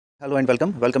Hello and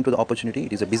welcome. Welcome to the opportunity.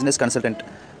 It is a business consultant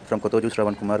from Kotoju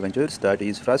Shravan Kumar Ventures. That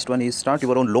is, first one is start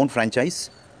your own loan franchise,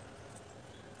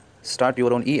 start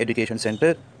your own e-education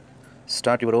center,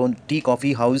 start your own tea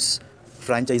coffee house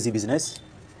franchisee business,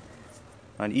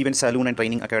 and even saloon and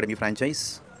training academy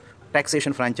franchise,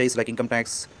 taxation franchise like income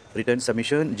tax return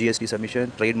submission, GST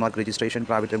submission, trademark registration,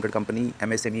 private limited company,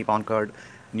 MSME, PAN card,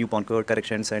 new PAN card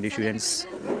corrections and issuance.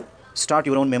 Start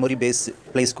your own memory-based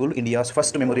play school. India's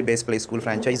first memory-based play school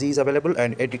franchisee is available,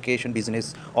 and education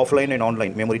business offline and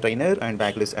online memory trainer and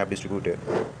backlist app distributor.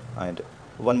 And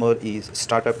one more is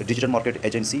startup digital market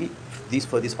agency. These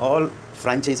for this all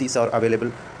franchisees are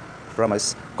available from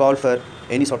us. Call for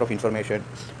any sort of information.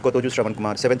 Kotoju Shravan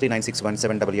Kumar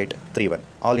 73961788831.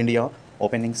 All India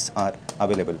openings are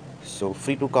available. So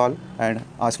free to call and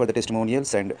ask for the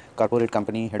testimonials and corporate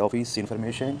company head office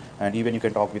information, and even you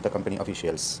can talk with the company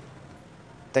officials.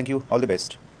 Thank you. All the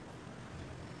best.